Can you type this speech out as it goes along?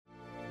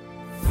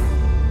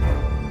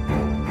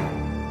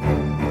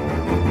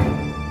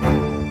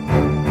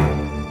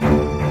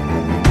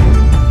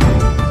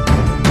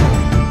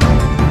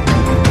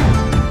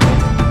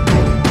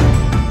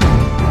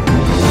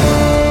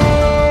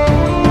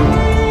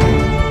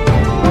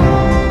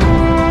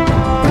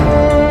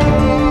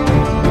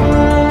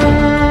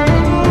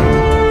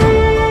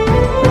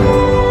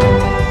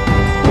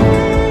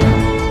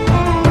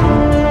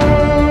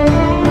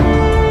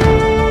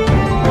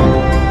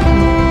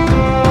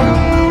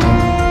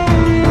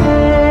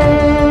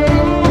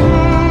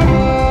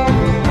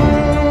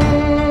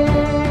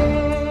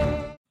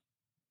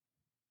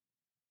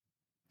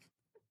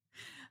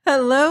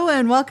Hello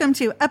and welcome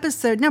to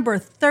episode number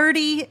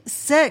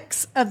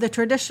 36 of the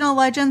Traditional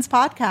Legends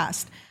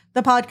podcast,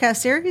 the podcast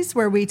series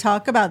where we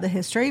talk about the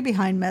history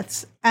behind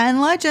myths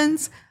and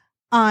legends.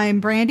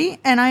 I'm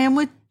Brandy and I am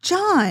with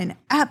John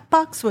at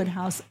Boxwood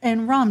House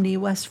in Romney,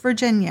 West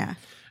Virginia.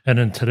 And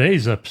in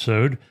today's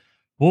episode,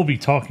 we'll be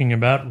talking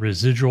about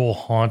residual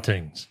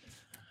hauntings.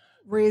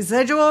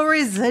 Residual.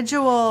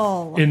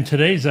 In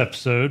today's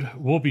episode,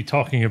 we'll be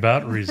talking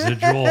about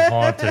residual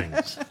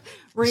hauntings.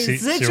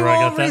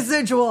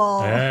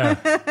 Residual.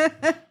 Yeah.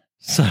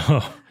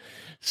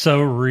 So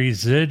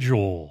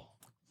residual.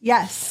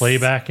 Yes. Play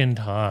back in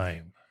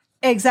time.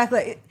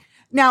 Exactly.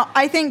 Now,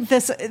 I think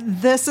this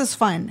is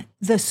fun.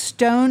 The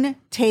stone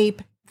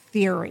tape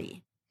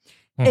theory.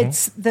 Mm-hmm.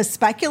 It's the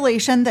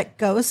speculation that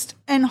ghosts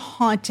and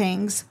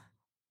hauntings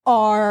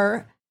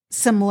are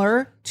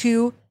similar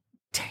to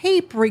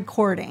tape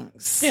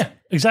recordings. Yeah,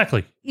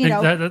 exactly.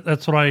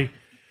 That's what I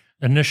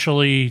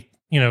initially,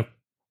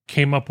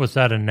 came up with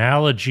that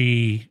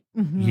analogy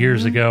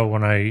years ago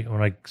when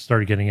I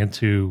started getting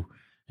into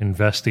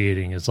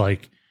investigating. It's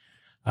like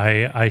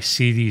I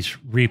see these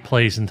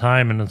replays in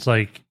time, and it's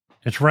like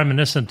it's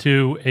reminiscent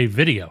to a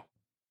video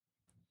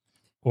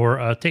or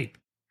a tape.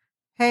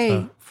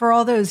 Hey, for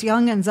all those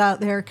youngins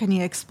out there, can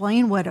you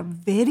explain what a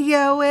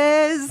video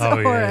is? Oh,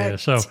 or yeah. a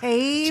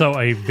tape? So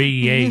a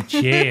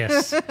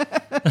VHS.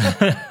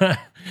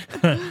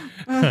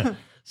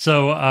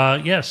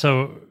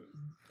 So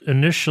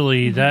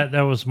initially that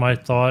was my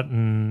thought,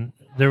 and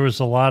there was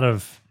a lot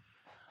of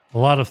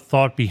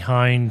thought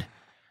behind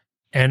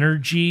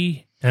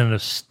energy and the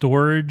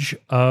storage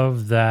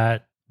of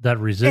that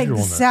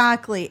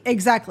residualness.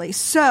 Exactly.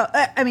 So,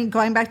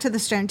 going back to the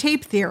stone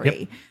tape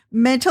theory,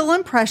 mental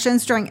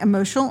impressions during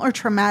emotional or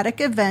traumatic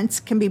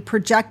events can be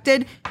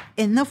projected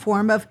in the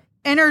form of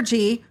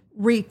energy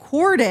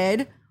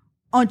recorded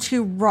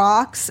onto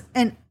rocks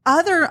and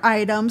other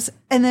items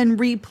and then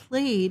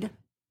replayed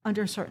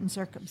under certain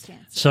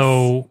circumstances.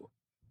 So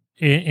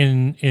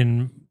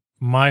in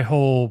my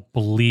whole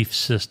belief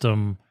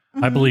system,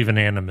 I believe in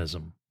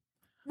animism.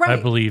 Right. I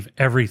believe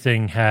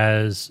everything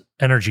has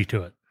energy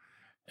to it.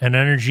 And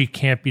energy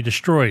can't be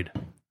destroyed.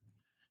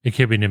 It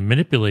can be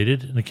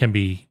manipulated and it can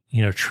be,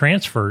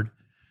 transferred,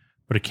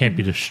 but it can't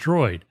be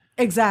destroyed.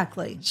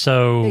 Exactly.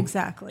 So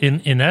exactly.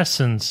 In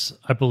essence,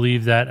 I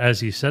believe that,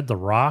 as you said, the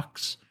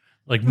rocks,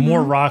 like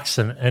more rocks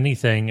than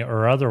anything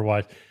or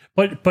otherwise.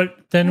 But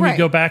then we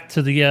go back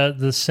to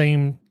the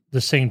same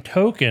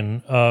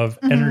token of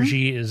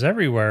energy is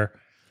everywhere.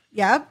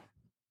 Yep.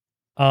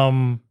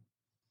 A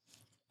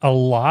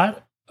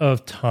lot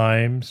of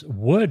times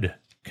wood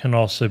can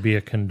also be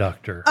a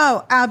conductor.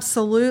 Oh,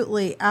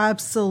 absolutely.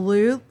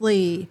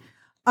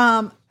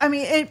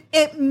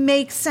 It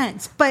makes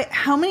sense. But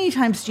how many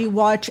times do you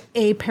watch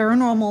a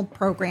paranormal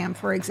program,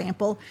 for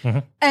example,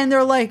 and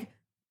they're like,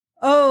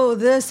 oh,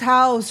 this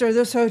house or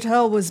this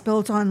hotel was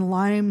built on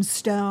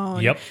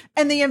limestone. Yep.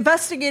 And the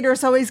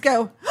investigators always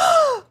go,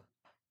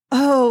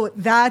 oh,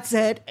 that's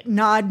it.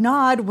 Nod,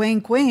 nod,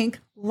 wink, wink.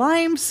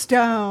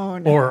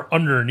 Limestone. Or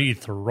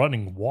underneath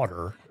running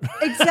water.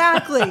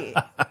 Exactly.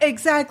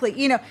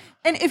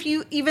 And if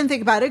you even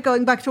think about it,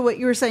 going back to what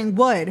you were saying,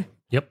 wood.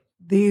 Yep.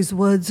 These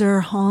woods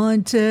are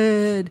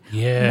haunted.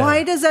 Yeah.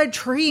 Why does that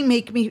tree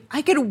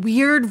I get a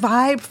weird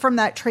vibe from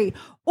that tree.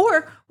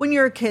 Or when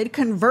you're a kid,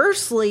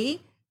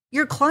 conversely,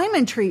 you're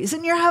climbing trees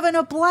and you're having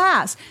a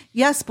blast.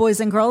 Yes,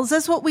 boys and girls,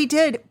 that's what we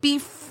did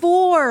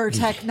before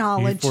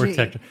technology.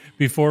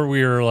 Before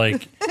we were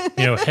like,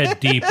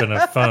 head deep in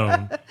a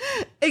phone.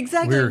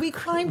 Exactly. We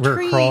climbed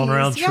trees. We're crawling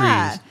around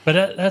trees.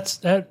 But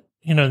that's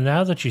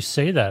now that you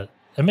say that,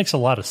 that makes a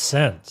lot of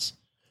sense.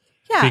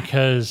 Yeah.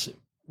 Because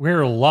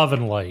we're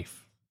loving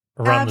life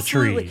around the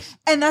trees.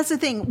 And that's the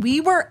thing.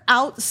 We were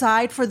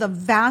outside for the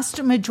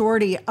vast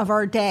majority of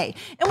our day.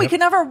 And we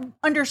could never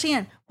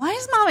understand, why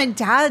is mom and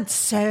dad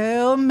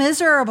so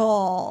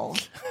miserable?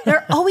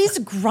 They're always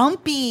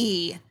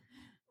grumpy.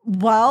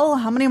 Well,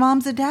 how many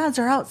moms and dads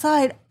are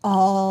outside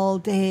all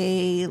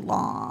day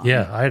long?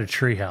 Yeah, I had a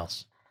tree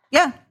house.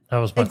 Yeah. That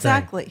was my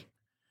thing.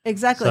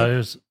 Exactly. So it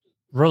was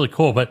really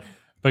cool. But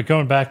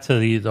going back to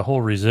the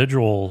whole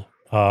residual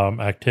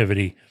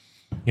activity,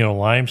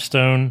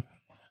 limestone,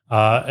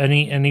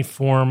 any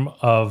form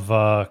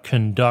of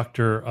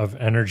conductor of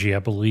energy, I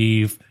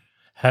believe,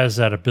 has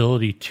that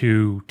ability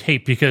to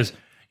tape. Because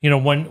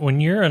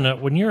when you're in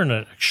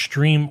an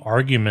extreme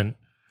argument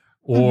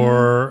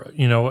or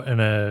in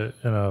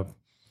a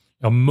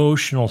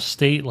emotional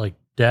state like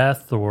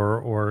death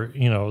or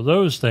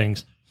those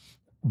things,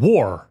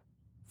 war,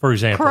 for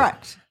example.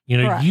 Correct.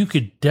 Correct. You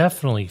could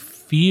definitely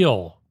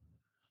feel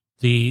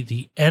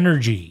the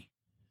energy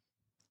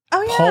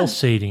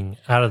pulsating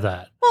out of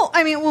that. Well,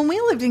 when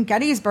we lived in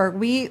Gettysburg,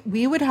 we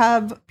would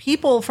have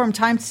people from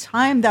time to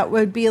time that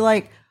would be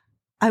like,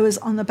 I was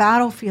on the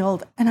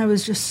battlefield and I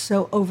was just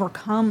so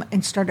overcome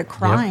and started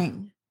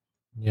crying.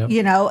 Yep.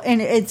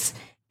 And it's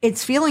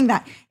feeling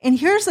that. And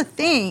here's the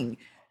thing,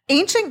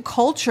 ancient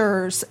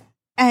cultures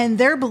and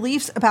their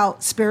beliefs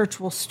about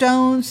spiritual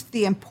stones,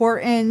 the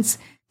importance,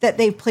 that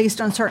they've placed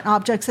on certain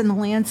objects in the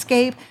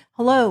landscape.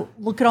 Hello,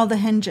 look at all the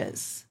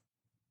hinges.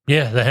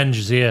 Yeah, the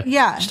hinges, yeah.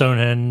 Yeah.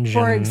 Stonehenge.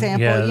 For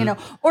example,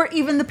 or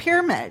even the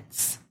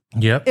pyramids.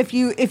 Yep. If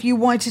you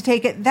want to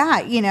take it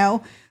that,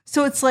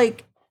 So it's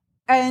like,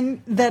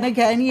 and then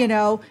again,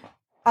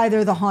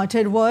 either the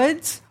haunted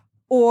woods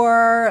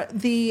or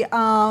the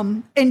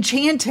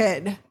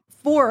enchanted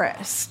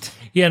forest.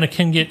 Yeah, and it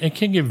can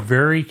get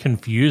very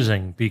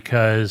confusing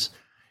because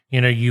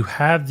you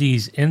have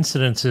these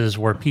incidences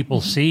where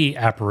people see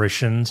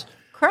apparitions,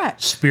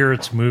 correct,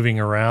 spirits moving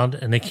around,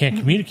 and they can't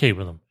communicate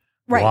with them.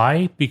 Right.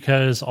 Why?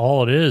 Because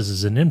all it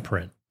is an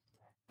imprint.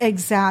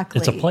 Exactly.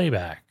 It's a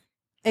playback.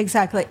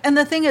 Exactly. And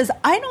the thing is,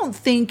 I don't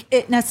think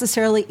it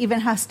necessarily even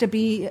has to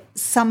be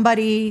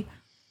somebody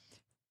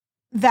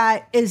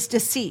that is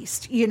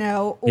deceased,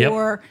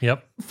 or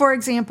yep. For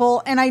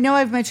example, and I know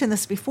I've mentioned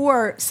this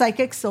before,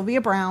 psychic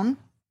Sylvia Brown.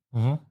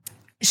 Mm-hmm.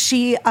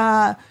 She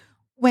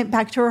went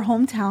back to her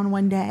hometown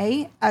one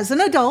day as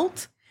an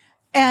adult,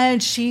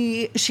 and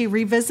she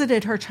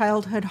revisited her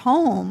childhood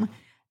home.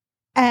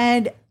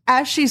 And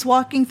as she's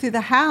walking through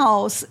the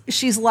house,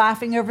 she's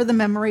laughing over the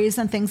memories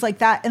and things like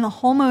that. And the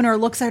homeowner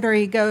looks at her,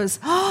 he goes,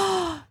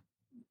 "Oh,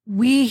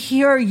 we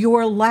hear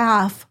your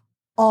laugh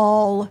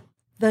all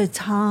the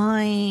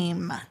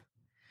time."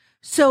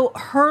 So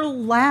her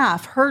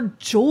laugh, her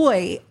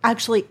joy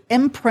actually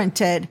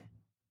imprinted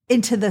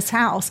into this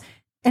house,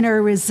 and a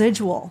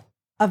residual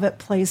of it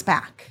plays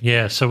back.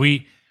 Yeah, so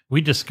we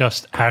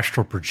discussed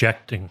astral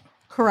projecting.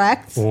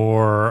 Correct.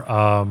 Or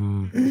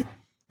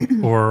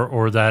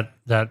or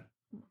that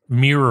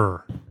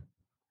mirror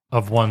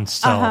of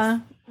oneself.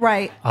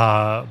 Right.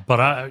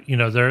 But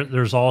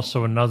there's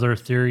also another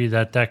theory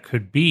that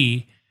could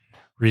be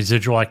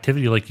residual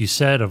activity, like you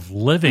said, of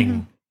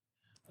living,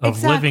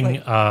 of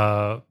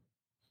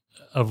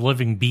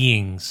living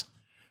beings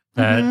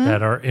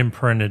that are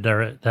imprinted,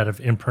 or that have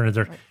imprinted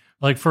their. Right.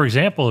 Like, for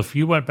example, if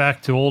you went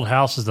back to old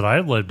houses that I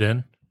lived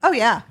in, oh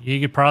yeah, you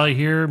could probably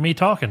hear me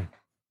talking.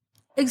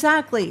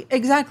 Exactly.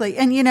 And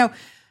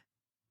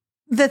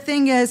the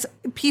thing is,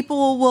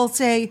 people will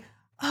say,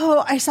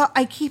 "Oh,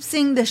 I keep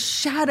seeing this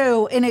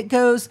shadow, and it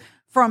goes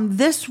from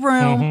this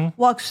room,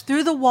 walks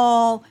through the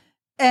wall,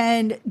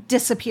 and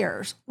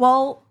disappears."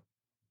 Well,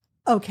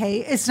 okay,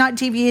 it's not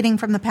deviating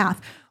from the path.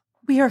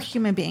 We are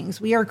human beings.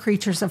 We are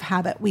creatures of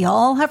habit. We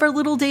all have our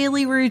little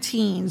daily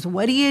routines.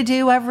 What do you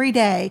do every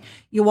day?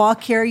 You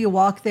walk here, you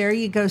walk there,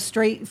 you go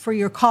straight for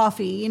your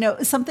coffee,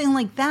 something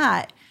like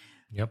that.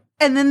 Yep.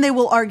 And then they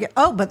will argue,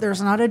 "Oh, but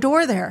there's not a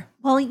door there."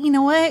 Well, you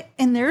know what?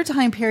 In their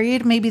time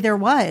period, maybe there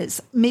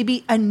was.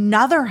 Maybe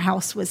another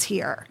house was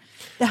here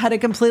that had a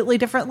completely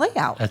different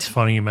layout. That's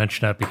funny you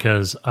mention that,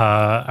 because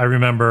I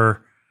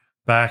remember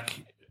back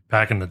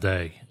in the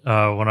day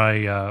when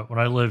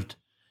I lived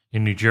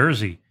in New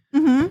Jersey,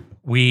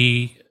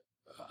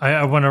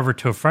 I went over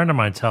to a friend of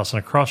mine's house, and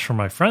across from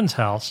my friend's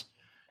house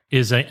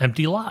is an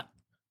empty lot.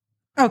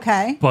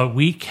 Okay. But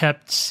we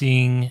kept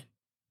seeing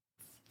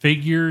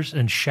figures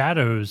and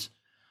shadows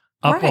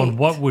up on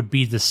what would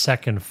be the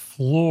second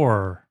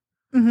floor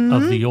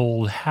of the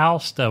old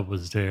house that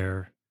was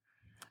there.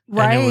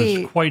 Right. And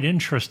it was quite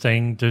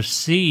interesting to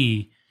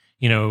see,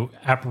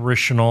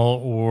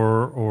 apparitional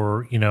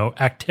or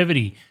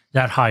activity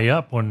that high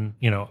up when,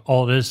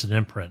 all it is an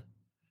imprint.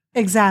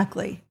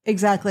 Exactly.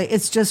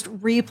 It's just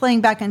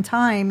replaying back in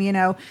time,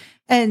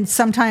 and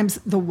sometimes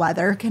the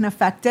weather can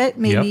affect it.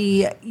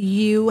 Maybe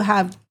you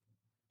have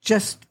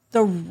just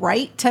the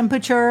right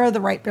temperature,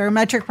 the right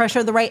barometric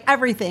pressure, the right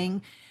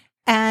everything.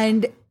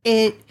 And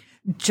it,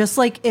 just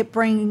like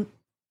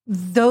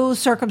those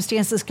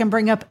circumstances can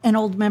bring up an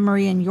old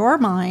memory in your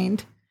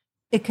mind,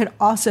 it could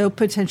also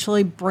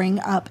potentially bring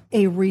up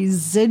a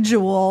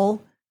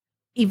residual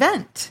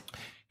event.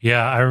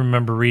 Yeah, I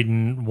remember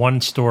reading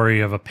one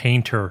story of a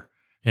painter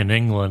in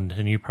England,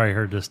 and you probably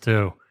heard this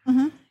too.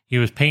 He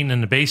was painting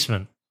in the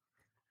basement,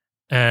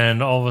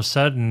 and all of a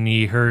sudden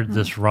he heard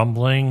this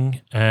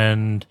rumbling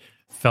and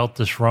felt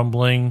this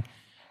rumbling,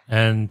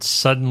 and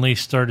suddenly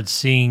started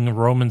seeing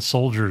Roman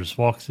soldiers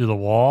walk through the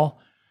wall,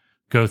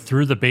 go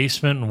through the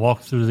basement, and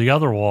walk through the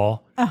other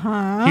wall.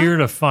 Here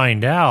to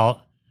find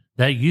out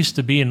that used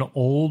to be an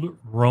old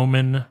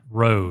Roman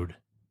road.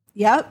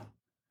 Yep.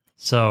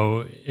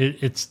 So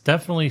it's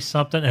definitely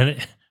something,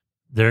 and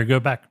there you go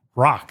back,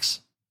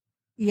 rocks.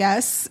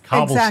 Yes,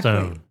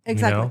 cobblestone.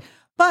 Exactly.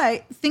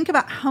 But think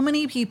about how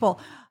many people.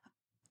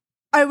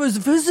 I was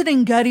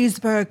visiting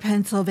Gettysburg,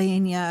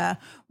 Pennsylvania,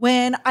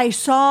 when I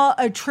saw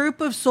a troop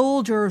of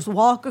soldiers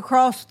walk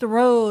across the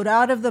road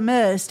out of the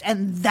mist,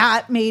 and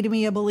that made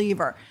me a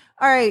believer.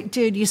 All right,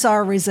 dude, you saw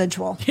a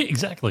residual.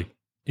 Exactly.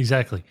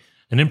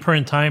 An imprint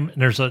in time,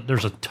 and there's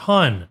a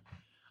ton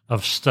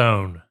of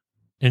stone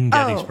in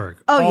Gettysburg.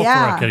 All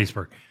throughout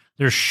Gettysburg.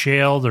 There's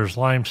shale, there's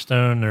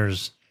limestone,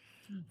 there's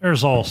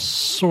all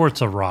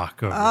sorts of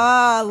rock over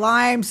there.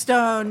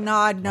 Limestone,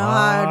 nod,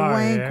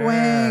 wink,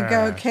 wink.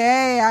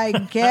 Okay, I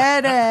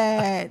get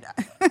it.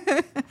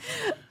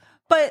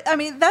 But I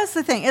mean, that's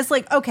the thing. It's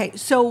like, okay,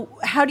 so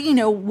how do you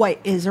know what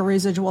is a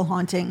residual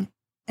haunting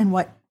and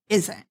what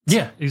isn't.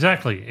 Yeah,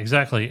 exactly.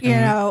 You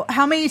know,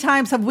 how many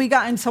times have we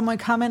gotten someone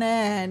coming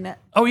in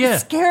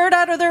scared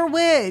out of their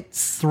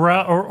wits?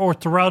 Throughout or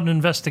throughout an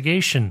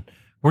investigation,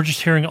 we're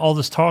just hearing all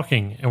this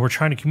talking and we're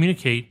trying to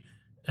communicate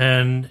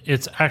and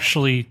it's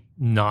actually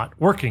not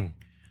working.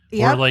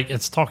 Or like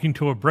it's talking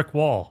to a brick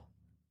wall.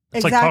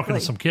 It's like talking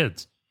to some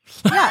kids.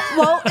 Yeah,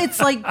 well,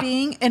 it's like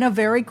being in a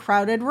very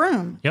crowded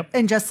room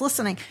and just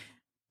listening.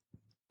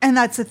 And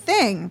that's the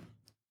thing.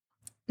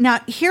 Now,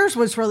 here's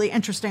what's really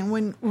interesting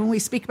when we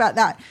speak about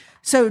that.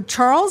 So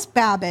Charles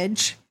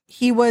Babbage,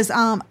 he was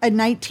a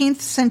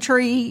 19th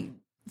century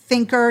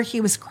thinker.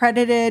 He was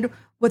credited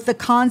with the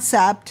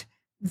concept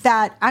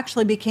that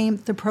actually became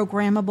the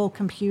programmable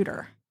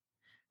computer.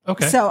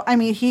 Okay. So, I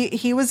mean,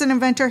 he was an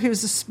inventor. He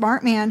was a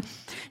smart man.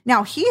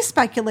 Now, he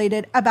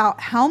speculated about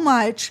how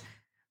much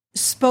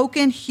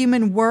spoken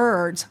human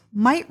words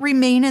might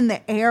remain in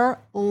the air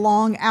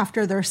long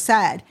after they're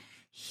said.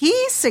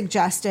 He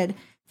suggested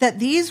that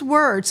these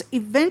words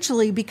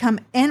eventually become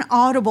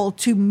inaudible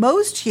to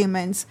most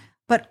humans,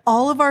 but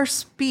all of our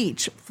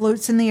speech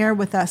floats in the air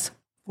with us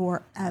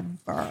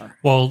forever.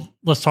 Well,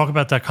 let's talk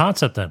about that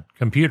concept then,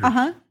 computers.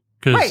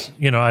 Because,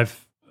 you know,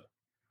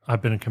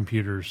 I've been in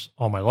computers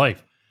all my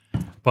life.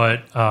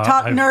 But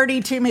talk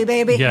nerdy to me,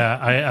 baby. Yeah,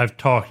 I've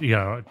talked, you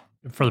know,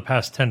 for the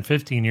past 10,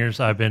 15 years,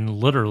 I've been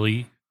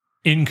literally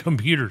in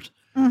computers.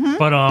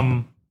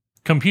 But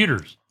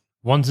computers,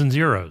 ones and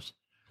zeros.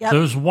 Yep.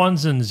 Those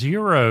ones and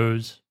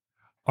zeros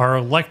are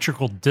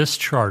electrical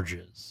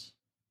discharges.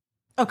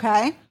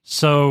 Okay.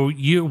 So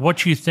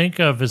what you think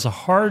of as a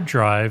hard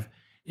drive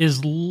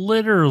is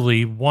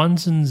literally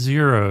ones and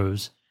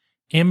zeros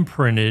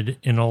imprinted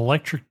in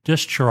electric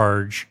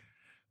discharge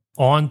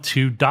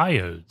onto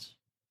diodes.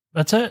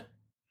 That's it.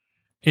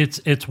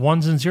 It's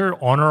ones and zeros,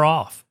 on or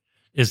off.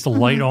 Is the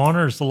light on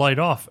or is the light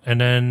off? And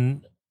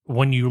then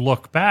when you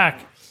look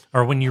back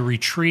or when you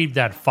retrieve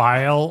that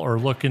file or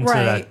look into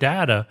that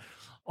data,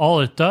 all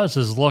it does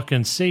is look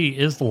and see,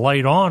 is the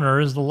light on or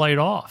is the light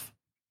off?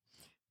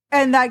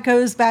 And that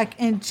goes back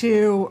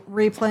into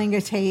replaying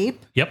a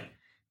tape. Yep.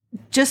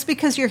 Just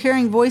because you're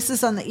hearing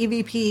voices on the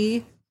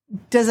EVP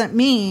doesn't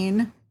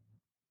mean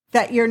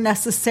that you're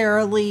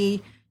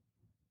necessarily,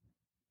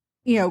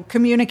 you know,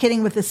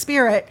 communicating with the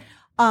spirit.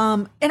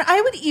 And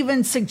I would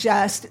even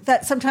suggest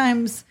that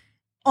sometimes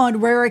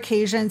on rare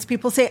occasions,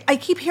 people say, I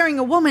keep hearing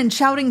a woman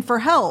shouting for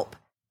help.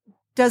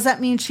 Does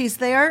that mean she's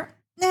there?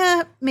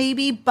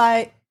 Maybe,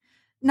 but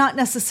not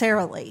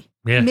necessarily.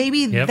 Yeah.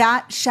 Maybe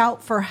that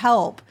shout for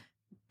help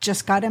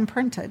just got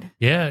imprinted.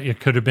 Yeah, it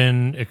could have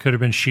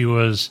been she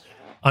was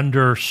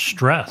under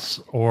stress,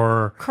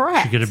 or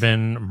she could have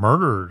been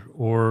murdered,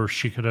 or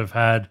she could have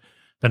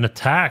been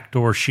attacked,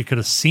 or she could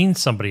have seen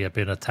somebody had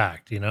been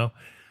attacked, you know?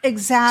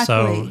 Exactly.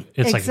 So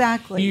it's like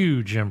a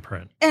huge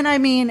imprint. And I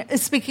mean,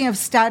 speaking of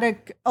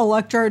static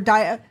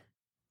electrodiode,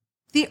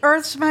 the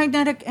Earth's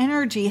magnetic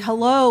energy,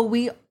 hello,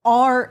 we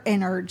are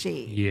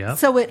energy. Yeah.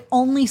 So it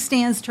only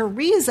stands to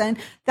reason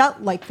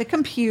that, like the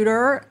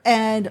computer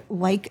and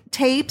like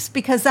tapes,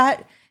 because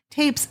that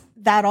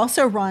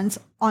also runs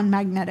on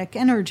magnetic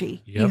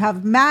energy. Yep. You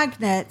have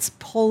magnets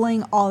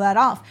pulling all that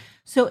off.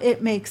 So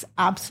it makes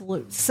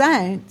absolute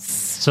sense.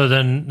 So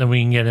then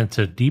we can get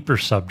into a deeper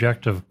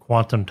subject of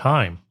quantum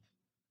time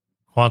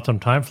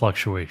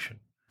fluctuation.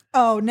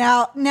 Oh,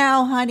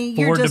 now, honey,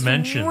 you're just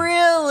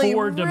really,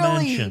 Four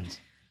dimensions.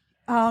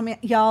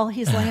 Y'all,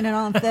 he's laying it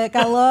on thick.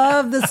 I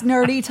love this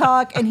nerdy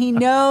talk, and he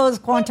knows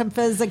quantum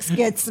physics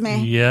gets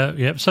me.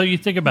 Yeah. So you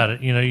think about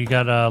it. You know, you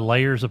got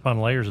layers upon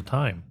layers of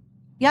time.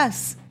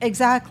 Yes,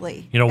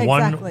 exactly. You know,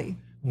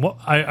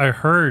 I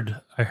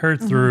heard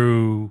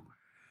through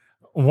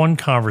one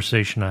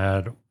conversation I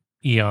had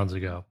eons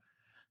ago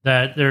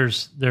that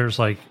there's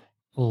like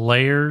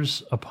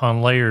layers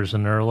upon layers,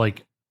 and they're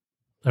like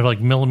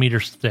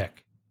millimeters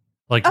thick,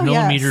 like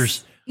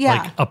millimeters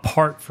like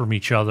apart from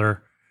each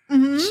other.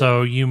 Mm-hmm.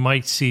 So you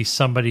might see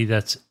somebody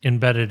that's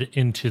embedded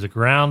into the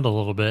ground a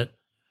little bit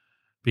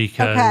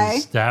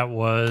because that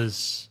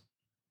was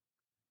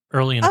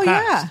early in the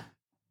past.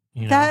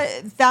 Yeah. You know?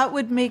 That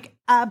would make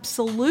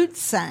absolute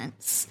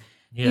sense.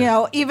 Yeah. You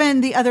know,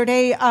 even the other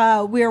day,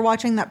 we were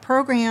watching that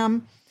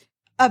program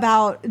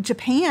about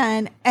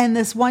Japan, and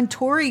this one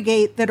torii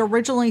gate that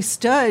originally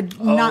stood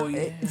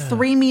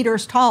 3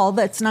 meters tall,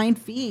 that's 9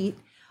 feet.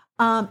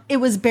 It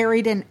was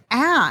buried in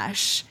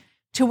ash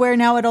to where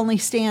now it only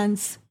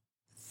stands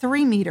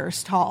 3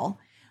 meters tall.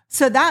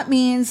 So that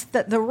means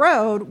that the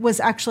road was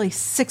actually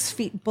 6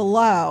 feet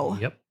below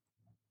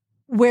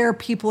where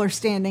people are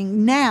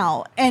standing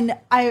now. And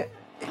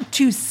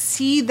to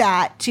see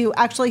that, to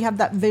actually have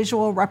that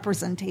visual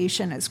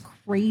representation is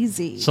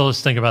crazy. So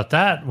let's think about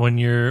that. When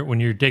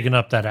you're digging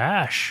up that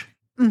ash,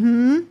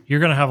 you're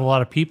going to have a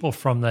lot of people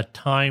from that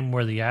time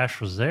where the ash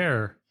was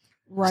there,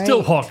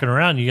 still walking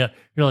around. You're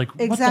like,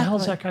 what the hell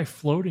is that guy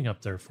floating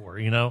up there for?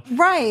 You know?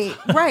 Right.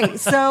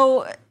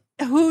 So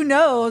who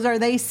knows? Are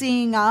they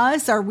seeing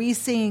us? Are we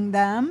seeing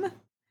them?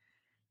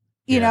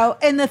 You know,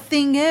 and the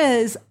thing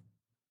is,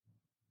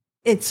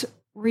 it's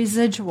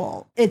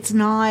residual. It's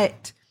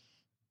not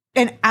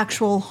an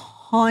actual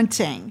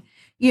haunting,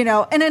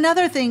 And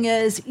another thing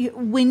is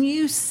when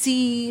you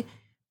see,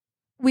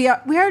 we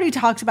already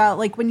talked about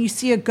like when you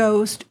see a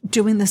ghost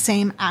doing the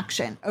same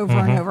action over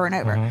and over and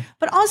over,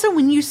 but also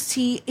when you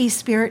see a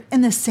spirit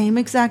in the same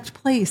exact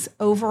place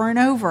over and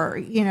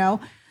over,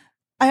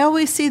 I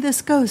always see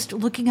this ghost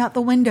looking out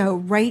the window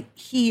right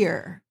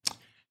here.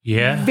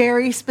 Yeah.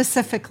 Very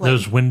specifically.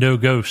 Those window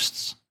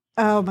ghosts.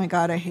 Oh my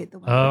God, I hate the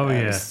window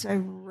ghosts. Yeah. I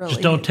really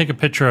just don't take a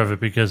picture of it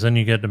because then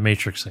you get the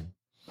matrixing.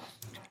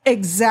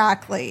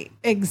 Exactly.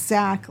 You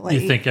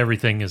think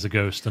everything is a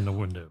ghost in the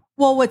window.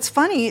 Well, what's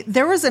funny,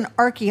 there was an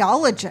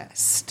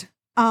archaeologist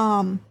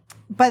by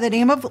the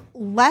name of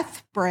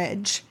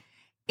Lethbridge,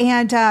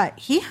 and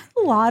he had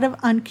a lot of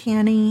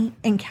uncanny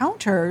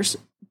encounters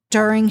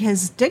during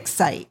his dig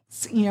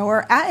sites,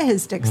 or at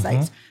his dig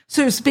sites.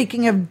 So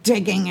speaking of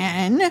digging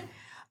in,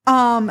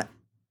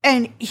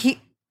 and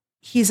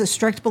he's a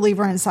strict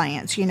believer in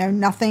science,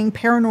 nothing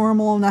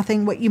paranormal,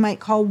 nothing what you might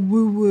call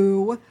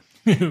woo-woo.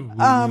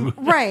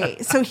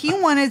 Right. So he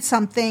wanted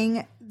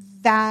something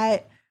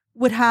that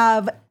would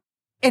have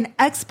an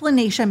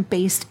explanation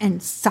based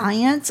in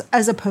science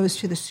as opposed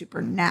to the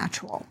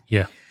supernatural.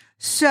 Yeah.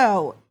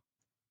 So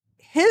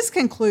his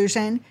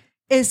conclusion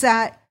is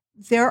that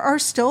there are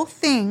still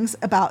things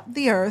about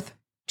the earth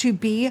to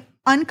be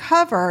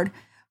uncovered,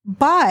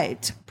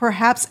 but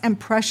perhaps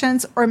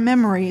impressions or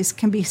memories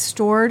can be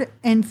stored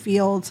in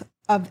fields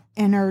of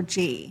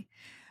energy.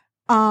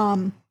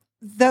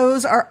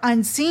 Those are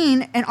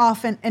unseen and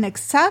often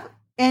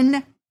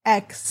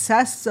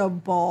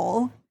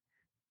inaccessible,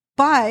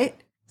 but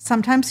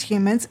sometimes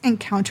humans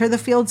encounter the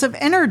fields of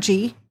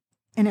energy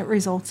and it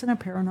results in a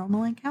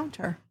paranormal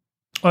encounter.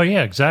 Oh,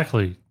 yeah,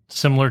 exactly.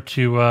 Similar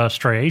to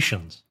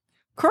striations.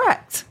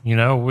 Correct.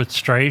 With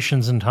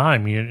striations in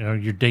time,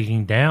 you're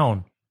digging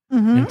down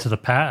into the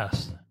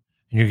past and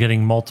you're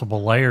getting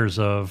multiple layers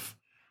of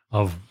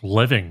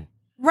living.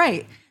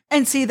 Right.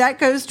 And see, that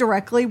goes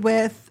directly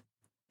with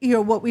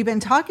what we've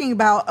been talking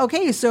about.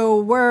 Okay, so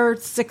we're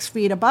 6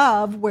 feet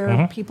above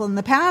where people in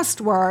the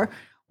past were.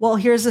 Well,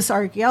 here's this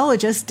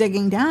archaeologist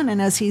digging down. And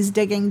as he's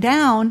digging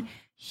down,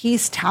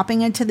 he's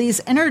tapping into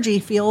these energy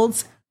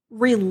fields,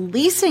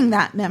 releasing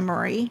that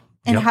memory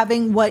and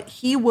having what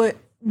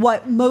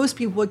most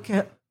people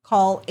would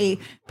call a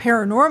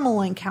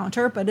paranormal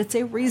encounter, but it's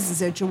a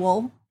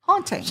residual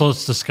haunting. So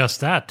let's discuss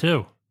that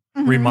too.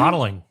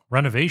 Remodeling,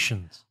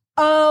 renovations.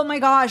 Oh my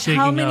gosh, Digging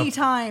how many up.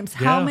 times?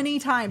 Yeah. How many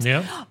times?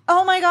 Yeah.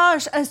 Oh my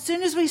gosh, as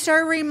soon as we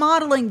started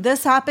remodeling,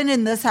 this happened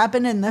and this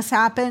happened and this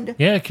happened.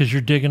 Yeah, because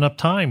you're digging up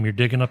time. You're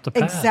digging up the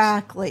past.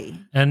 Exactly.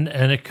 And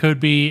it could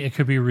be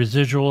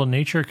residual in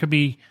nature. It could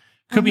be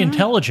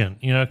intelligent.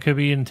 It could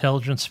be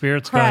intelligent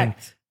spirits going,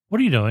 what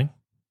are you doing?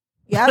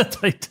 Yeah.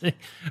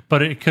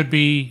 But it could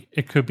be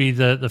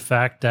the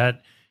fact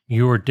that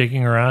you were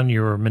digging around,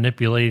 you were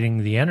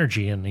manipulating the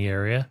energy in the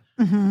area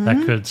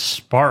that could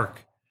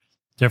spark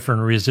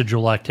different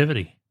residual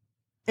activity.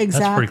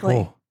 Exactly. That's pretty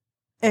cool.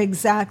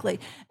 Exactly.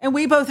 And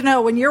we both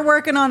know when you're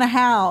working on a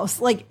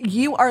house, like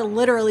you are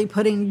literally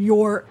putting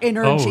your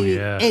energy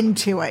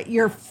into it,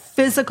 your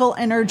physical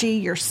energy,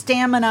 your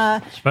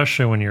stamina.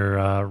 Especially when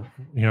you're,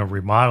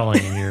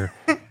 remodeling and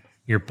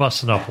you're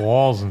busting up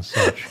walls and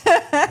such.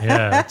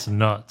 Yeah, it's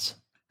nuts.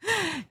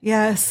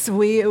 Yes,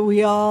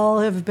 we all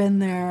have been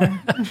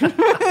there.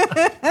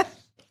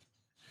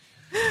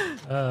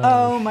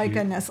 Oh my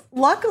goodness.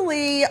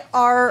 Luckily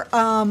our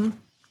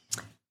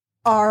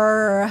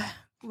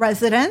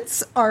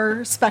residents,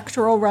 our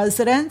spectral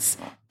residents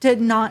did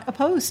not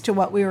oppose to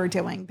what we were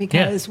doing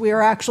because we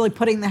were actually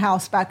putting the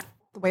house back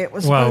the way it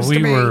was supposed to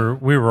be.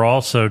 We were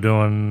also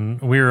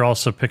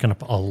picking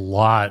up a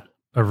lot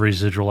of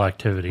residual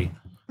activity,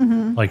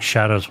 like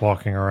shadows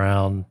walking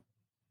around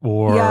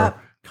or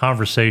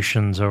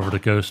conversations over the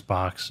ghost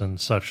box and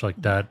such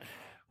like that,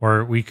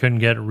 where we couldn't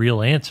get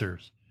real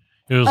answers.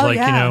 It was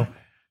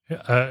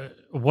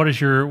what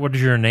is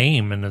your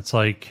name? And it's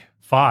like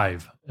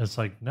 5. It's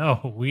like,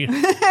 no, we,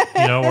 get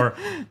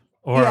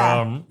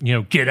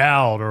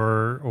out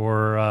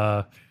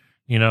or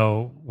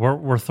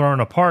we're throwing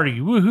a party.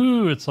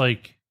 Woohoo. It's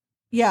like,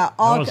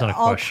 all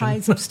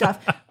kinds of stuff.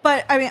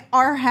 But I mean,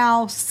 our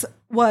house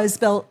was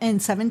built in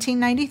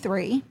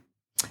 1793.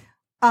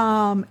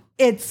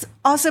 It's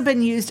also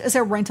been used as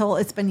a rental.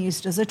 It's been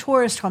used as a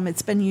tourist home.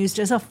 It's been used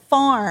as a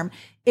farm.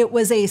 It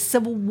was a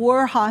Civil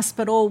War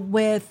hospital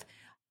with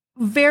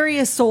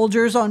various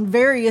soldiers on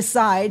various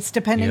sides,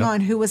 depending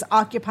on who was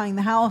occupying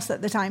the house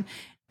at the time.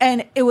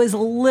 And it was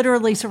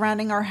literally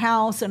surrounding our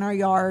house and our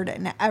yard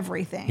and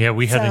everything. Yeah,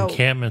 we had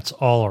encampments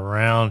all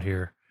around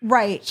here.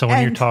 Right. So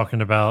when you're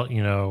talking about,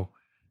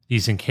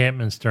 these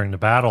encampments during the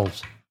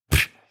battles,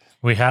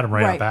 we had them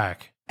right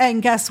back.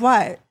 And guess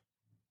what?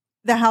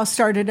 The house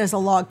started as a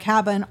log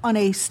cabin on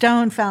a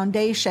stone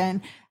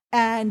foundation.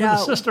 And a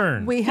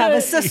cistern. We have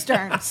a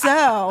cistern.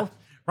 So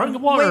run the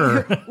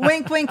water.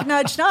 Wink, wink,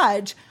 nudge,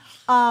 nudge.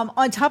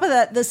 On top of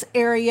that, this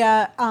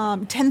area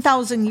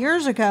 10,000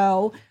 years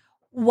ago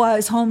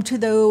was home to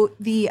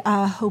the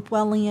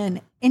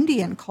Hopewellian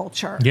Indian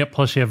culture. Yep.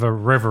 Plus you have a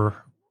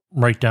river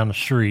right down the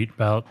street,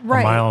 about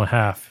Right. a mile and a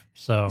half.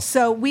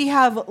 So we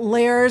have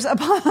layers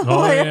upon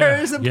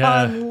layers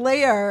upon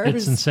layers.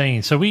 It's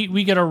insane. So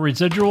we get our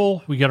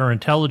residual, we get our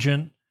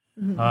intelligent,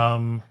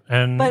 and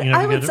But you know,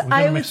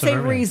 I would say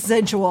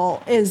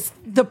residual is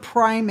the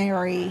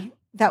primary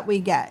that we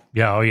get.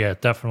 Yeah, oh yeah,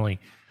 definitely.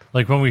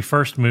 Like when we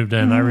first moved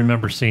in, I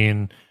remember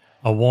seeing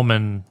a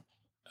woman,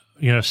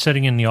 you know,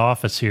 sitting in the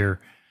office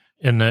here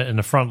in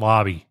the front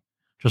lobby,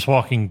 just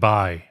walking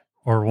by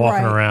or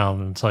walking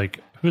around, and it's like,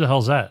 who the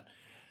hell's that?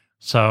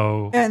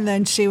 So and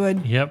then she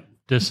would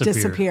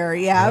disappear.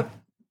 Yep.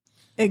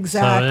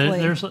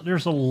 Exactly. So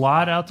there's a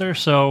lot out there.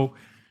 So,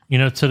 you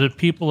know, to the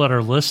people that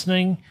are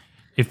listening,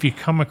 if you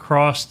come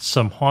across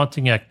some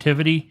haunting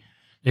activity,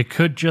 it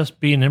could just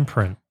be an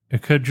imprint.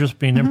 It could just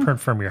be an imprint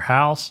from your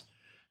house.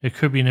 It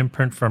could be an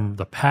imprint from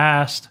the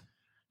past.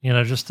 You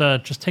know, just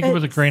take it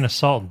with a grain of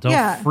salt.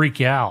 Don't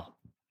freak out.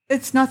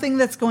 It's nothing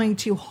that's going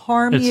to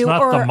harm you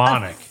not or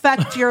demonic.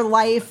 affect your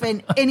life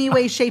in any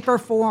way, shape, or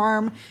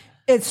form.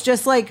 It's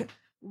just like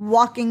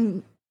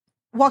walking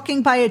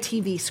by a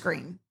TV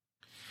screen.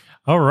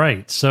 All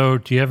right. So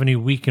do you have any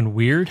Week in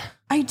Weird?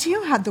 I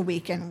do have the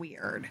Week in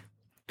Weird.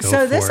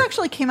 Go this for it.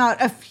 actually came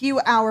out a few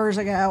hours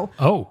ago.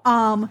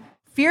 Oh.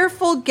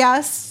 Fearful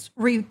guests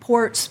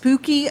report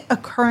spooky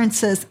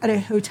occurrences at a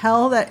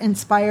hotel that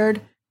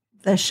inspired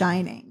The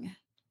Shining.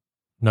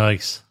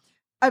 Nice.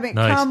 I mean,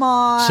 come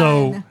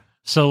on.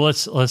 So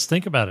let's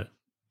think about it.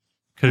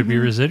 Could it be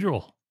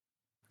residual?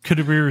 Could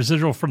it be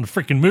residual from the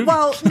freaking movie?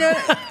 Well,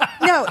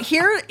 no.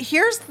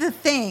 Here's the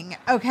thing.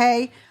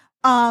 Okay.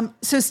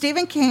 So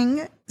Stephen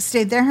King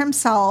stayed there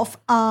himself.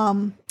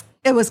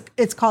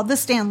 It's called the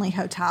Stanley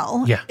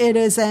Hotel. Yeah. It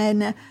is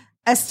in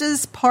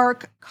Estes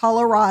Park,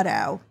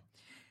 Colorado.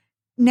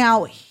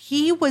 Now,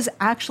 he was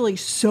actually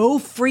so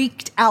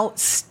freaked out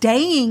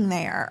staying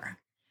there.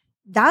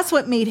 That's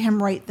what made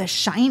him write The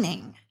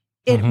Shining.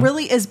 It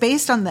really is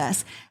based on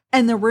this.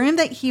 And the room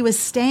that he was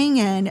staying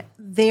in,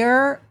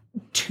 there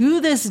to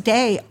this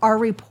day are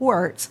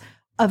reports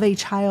of a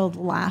child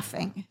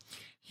laughing.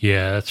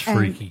 Yeah, that's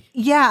freaky.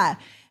 Yeah.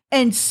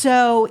 And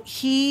so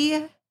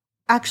he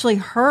actually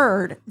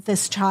heard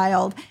this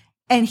child,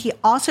 and he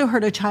also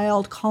heard a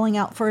child calling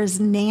out for his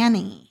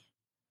nanny.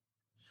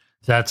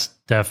 That's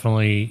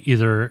definitely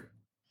either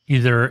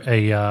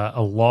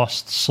a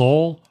lost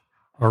soul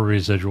or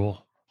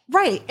residual.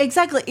 Right,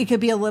 exactly. It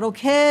could be a little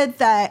kid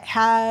that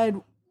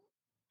had,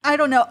 I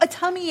don't know, a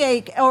tummy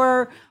ache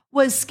or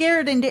was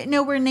scared and didn't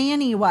know where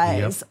nanny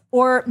was. Yep.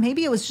 Or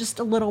maybe it was just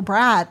a little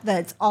brat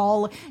that's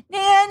all,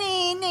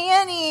 nanny,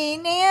 nanny,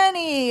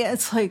 nanny.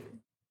 It's like,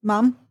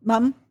 mom,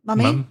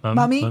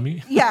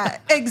 mommy. Yeah,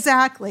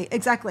 exactly.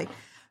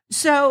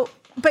 So,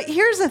 but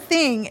here's the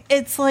thing.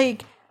 It's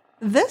like,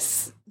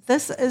 this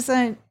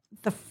isn't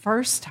the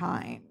first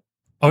time.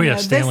 Oh, yeah,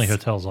 Stanley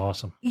Hotel's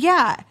awesome.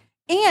 Yeah.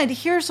 And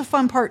here's a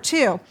fun part,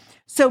 too.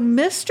 So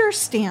Mr.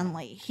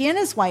 Stanley, he and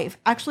his wife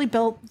actually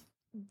built,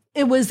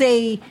 it was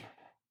a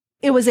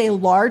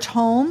large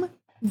home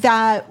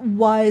that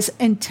was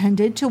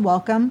intended to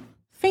welcome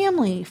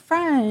family,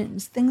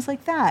 friends, things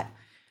like that.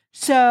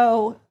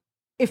 So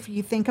if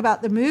you think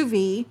about the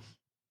movie,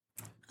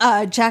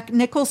 Jack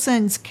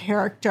Nicholson's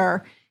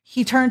character,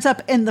 he turns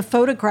up in the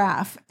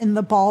photograph in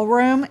the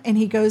ballroom and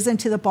he goes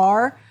into the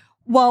bar.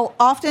 Well,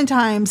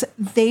 oftentimes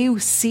they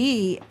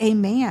see a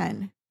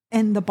man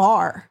in the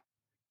bar.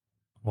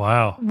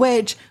 Wow.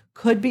 Which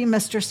could be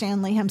Mr.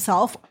 Stanley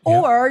himself,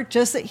 or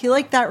just that he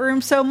liked that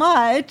room so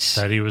much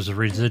that he was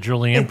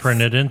residually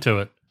imprinted into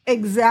it.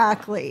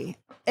 Exactly.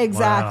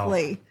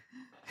 Wow.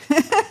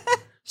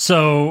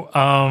 So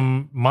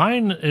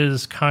mine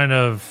is kind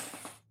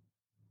of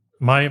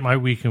my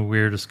Week in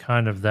Weird is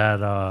kind of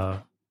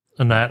that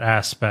in that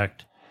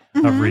aspect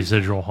of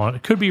residual haunt.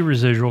 It could be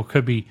residual,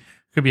 could be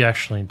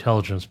actually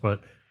intelligence,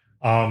 but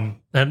and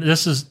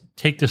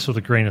take this with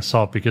a grain of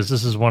salt, because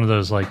this is one of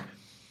those like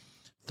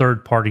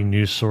third-party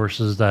news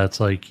sources that's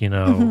like, you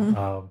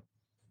know,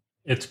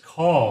 it's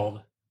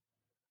called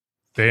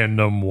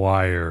Fandom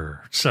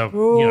Wire. So,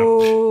 you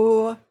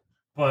know,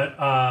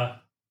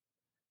 but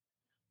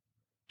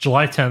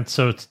July 10th,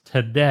 so it's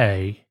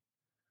today,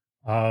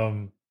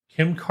 Kim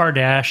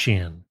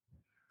Kardashian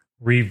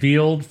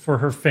revealed for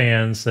her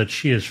fans that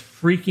she is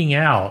freaking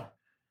out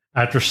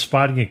after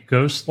spotting a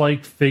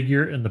ghost-like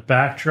figure in the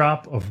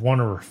backdrop of one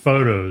of her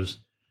photos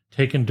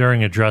taken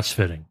during a dress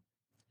fitting.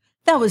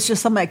 That was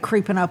just somebody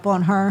creeping up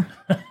on her.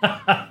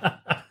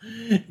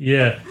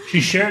 Yeah, she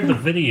shared the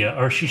video,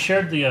 or she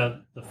shared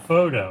the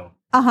photo.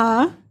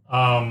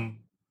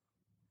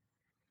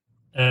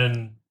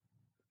 And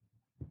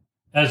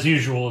as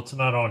usual, it's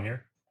not on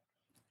here.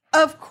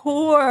 Of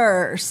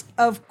course.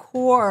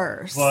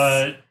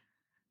 But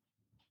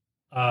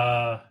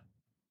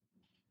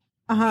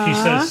she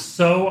says,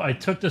 so I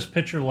took this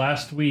picture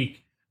last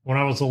week when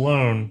I was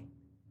alone.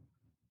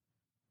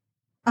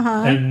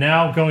 And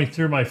now going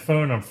through my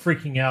phone, I'm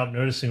freaking out,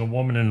 noticing a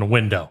woman in the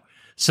window.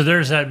 So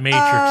there's that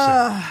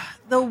matrix.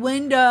 The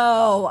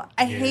window.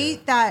 I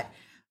hate that.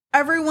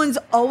 Everyone's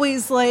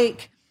always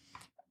like,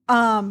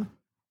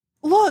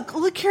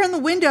 look here in the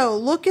window.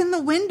 Look in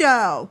the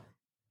window.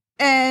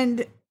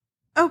 And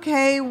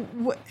okay,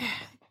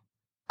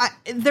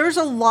 there's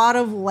a lot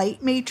of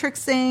light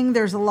matrixing.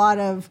 There's a lot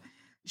of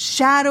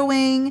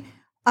shadowing.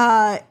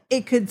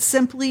 It could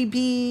simply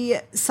be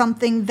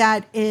something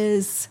that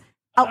is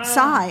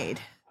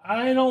outside.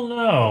 I don't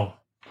know.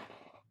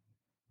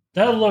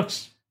 That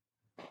looks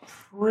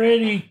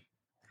pretty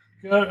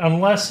good,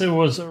 unless it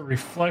was a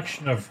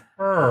reflection of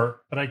her,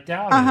 but I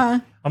doubt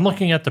it. I'm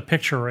looking at the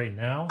picture right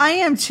now. I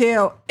am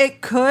too.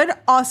 It could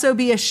also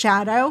be a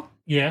shadow.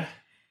 Yeah.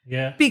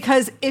 Yeah.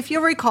 Because if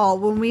you recall,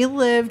 when we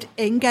lived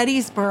in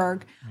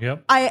Gettysburg,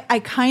 yep.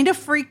 I kind of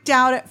freaked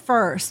out at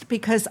first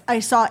because I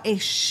saw a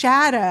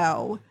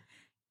shadow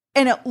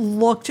and it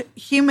looked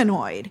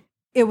humanoid.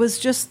 It was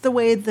just the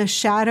way the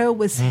shadow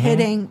was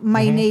hitting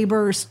my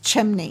neighbor's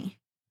chimney.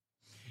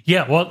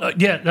 Yeah, well,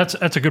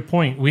 that's a good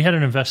point. We had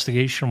an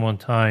investigation one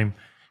time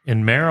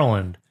in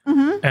Maryland,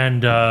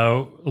 and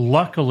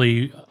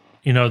luckily,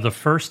 the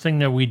first thing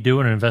that we do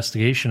in an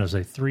investigation is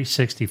a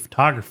 360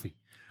 photography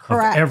of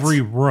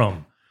every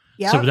room,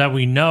 so that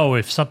we know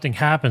if something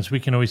happens, we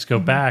can always go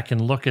back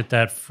and look at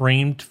that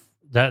framed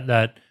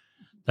that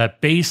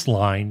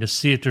baseline to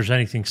see if there's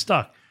anything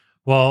stuck.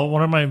 Well,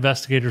 one of my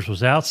investigators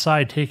was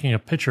outside taking a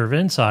picture of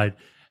inside,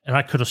 and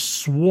I could have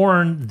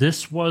sworn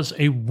this was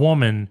a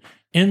woman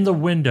in the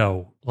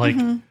window. Like,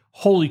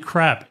 holy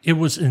crap, it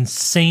was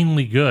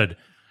insanely good.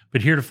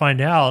 But here to find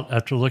out,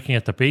 after looking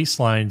at the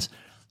baselines,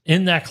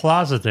 in that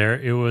closet there,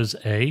 it was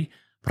a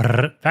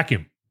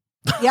vacuum.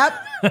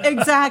 Yep,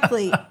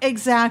 exactly,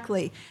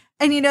 exactly.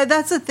 And,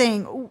 that's the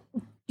thing.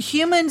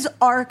 Humans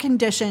are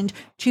conditioned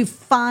to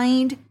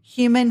find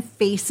human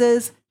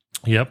faces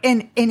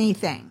in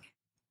anything.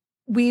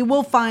 We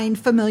will find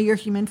familiar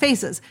human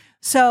faces.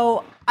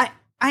 So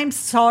I'm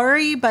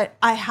sorry, but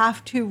I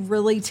have to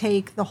really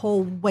take the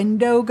whole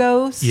window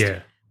ghost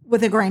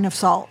with a grain of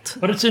salt.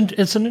 But it's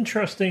an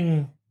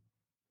interesting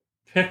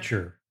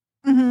picture.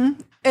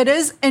 It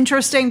is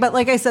interesting, but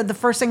like I said, the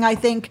first thing I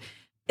think,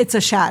 it's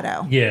a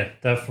shadow. Yeah,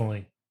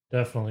 definitely.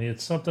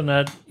 It's something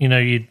that, you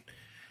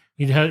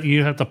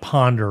have to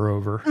ponder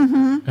over.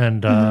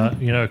 And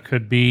it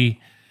could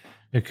be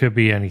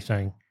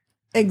anything.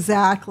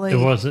 Exactly.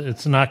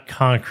 It's not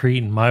concrete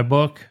in my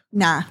book.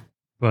 Nah.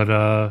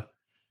 But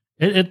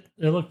it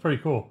looked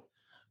pretty cool.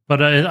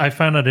 But I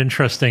found it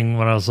interesting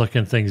when I was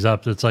looking things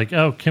up. It's like,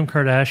 oh, Kim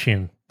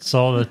Kardashian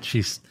saw that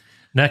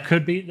that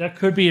could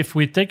be if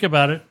we think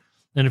about it,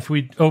 and if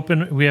we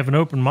have an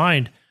open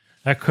mind,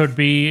 that could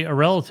be a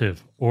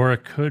relative, or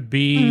it could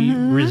be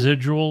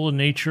residual in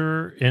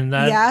nature in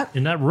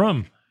that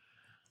room.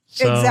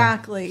 So,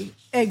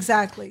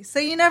 Exactly. So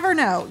you never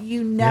know.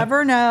 You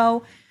never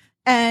know.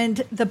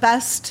 And the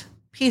best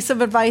piece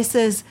of advice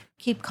is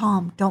keep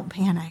calm. Don't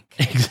panic.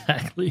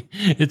 Exactly.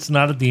 It's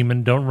not a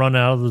demon. Don't run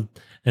out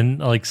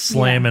and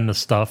slam into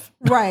stuff.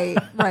 Right.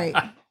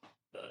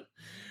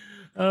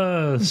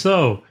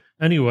 So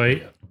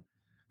anyway,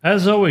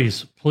 as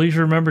always, please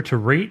remember to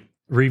rate,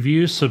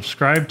 review,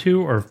 subscribe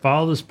to, or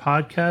follow this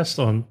podcast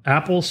on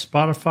Apple,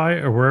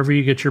 Spotify, or wherever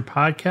you get your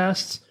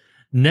podcasts.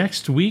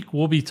 Next week,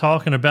 we'll be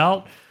talking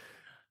about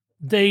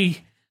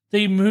they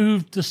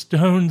moved the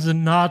stones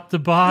and not the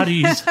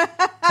bodies.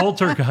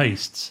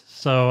 Poltergeists.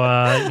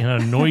 So,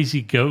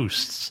 noisy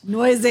ghosts.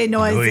 Noisy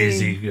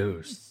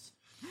ghosts.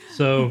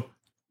 So,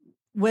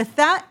 with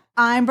that,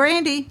 I'm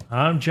Brandy.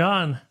 I'm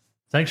John.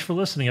 Thanks for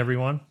listening,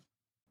 everyone.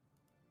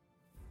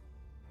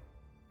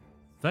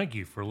 Thank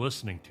you for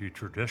listening to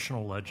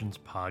Traditional Legends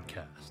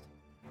Podcast.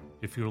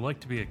 If you would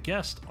like to be a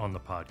guest on the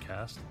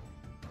podcast,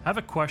 have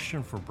a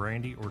question for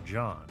Brandy or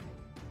John,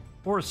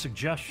 or a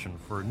suggestion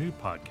for a new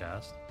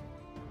podcast,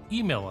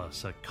 email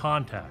us at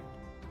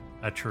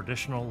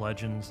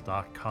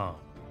contact@traditionallegends.com,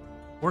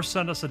 or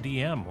send us a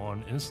DM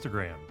on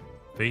Instagram,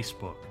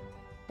 Facebook,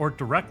 or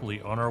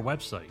directly on our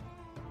website.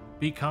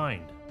 Be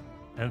kind,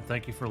 and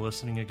thank you for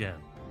listening again.